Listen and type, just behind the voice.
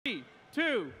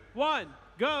2, 1,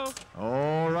 go.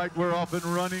 All right, we're off and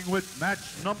running with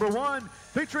match number 1,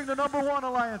 featuring the number 1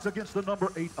 alliance against the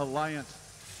number 8 alliance.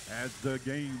 As the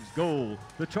game's goal,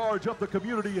 to charge up the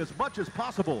community as much as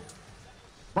possible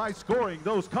by scoring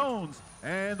those cones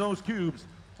and those cubes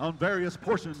on various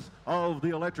portions of the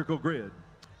electrical grid.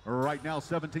 Right now,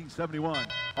 1771,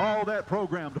 all that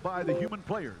programmed by the human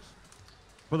players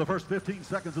for the first 15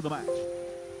 seconds of the match.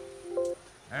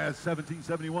 As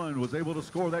 1771 was able to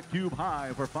score that cube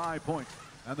high for 5 points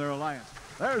and their alliance.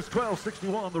 There's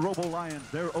 1261, the Robo Lions.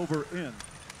 They're over in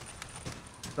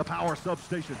the power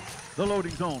substation, the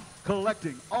loading zone,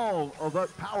 collecting all of the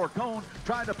power cones,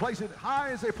 trying to place it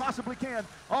high as they possibly can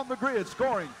on the grid,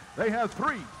 scoring. They have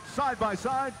 3 side by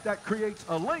side. That creates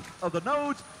a link of the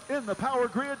nodes in the power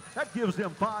grid. That gives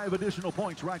them 5 additional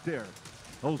points right there.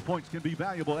 Those points can be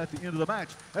valuable at the end of the match.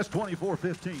 That's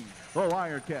 24-15. The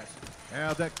Wildcats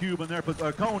have that cube in their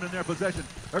cone in their possession.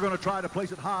 They're going to try to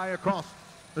place it high across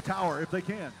the tower if they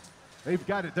can. They've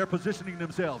got it. They're positioning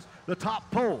themselves. The top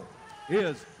pole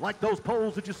is like those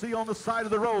poles that you see on the side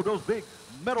of the road, those big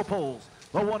metal poles.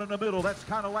 The one in the middle, that's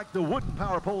kind of like the wooden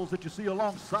power poles that you see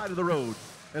alongside of the road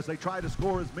as they try to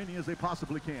score as many as they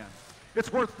possibly can.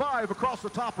 It's worth 5 across the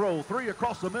top row, 3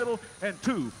 across the middle, and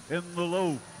 2 in the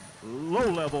low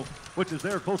level, which is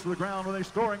there close to the ground when they're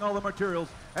storing all the materials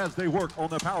as they work on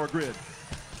the power grid.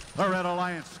 The Red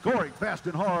Alliance scoring fast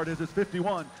and hard as it's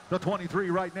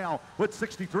 51-23 right now with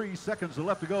 63 seconds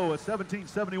left to go at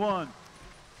 1771.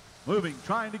 Moving,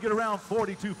 trying to get around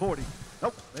 42-40.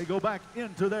 Nope, they go back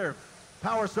into their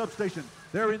power substation.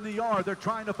 They're in the yard. They're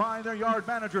trying to find their yard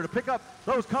manager to pick up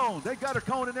those cones. They've got a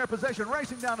cone in their possession,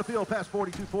 racing down the field past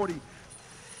 42-40.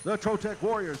 The Trotec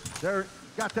Warriors, they're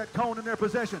got that cone in their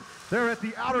possession. They're at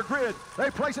the outer grid. They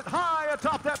place it high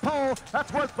atop that pole.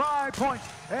 That's worth 5 points.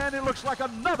 And it looks like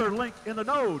another link in the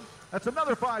node. That's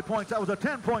another 5 points. That was a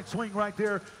 10-point swing right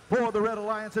there for the Red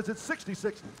Alliance. It's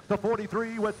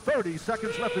 66-43 with 30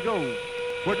 seconds left to go.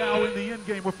 We're now in the end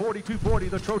game with 42-40.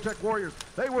 The Trotec Warriors,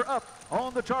 they were up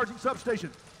on the charging substation.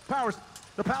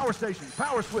 The power station,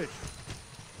 power switch.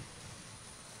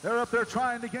 They're up there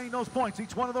trying to gain those points.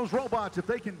 Each one of those robots, if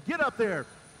they can get up there,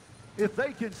 if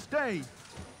they can stay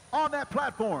on that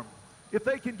platform, if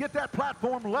they can get that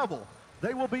platform level,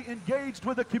 they will be engaged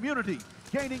with the community,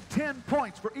 gaining 10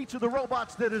 points for each of the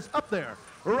robots that is up there.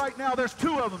 Right now, there's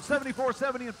 2 of them,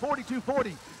 74-70 and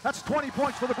 42-40. That's 20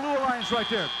 points for the Blue Alliance right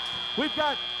there. We've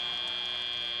got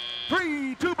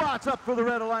 2 bots up for the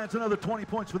Red Alliance, another 20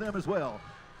 points for them as well.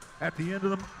 At the end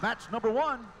of the match number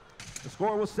 1, the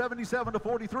score was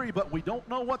 77-43, but we don't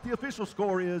know what the official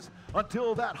score is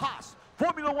until that Haas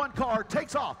Formula 1 car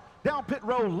takes off down pit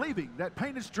road, leaving that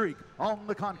painted streak on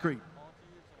the concrete.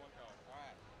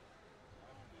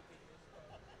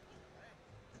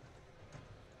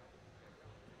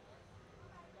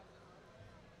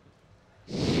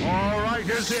 All right,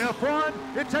 here's the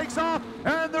F1. It takes off,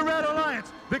 and the Red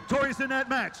Alliance victorious in that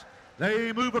match.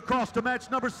 They move across to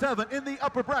match number 7 in the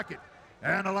upper bracket,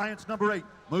 and Alliance number 8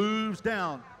 moves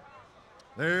down.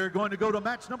 They're going to go to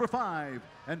match number 5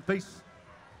 and face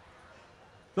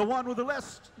the one with the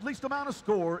least amount of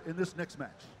score in this next match.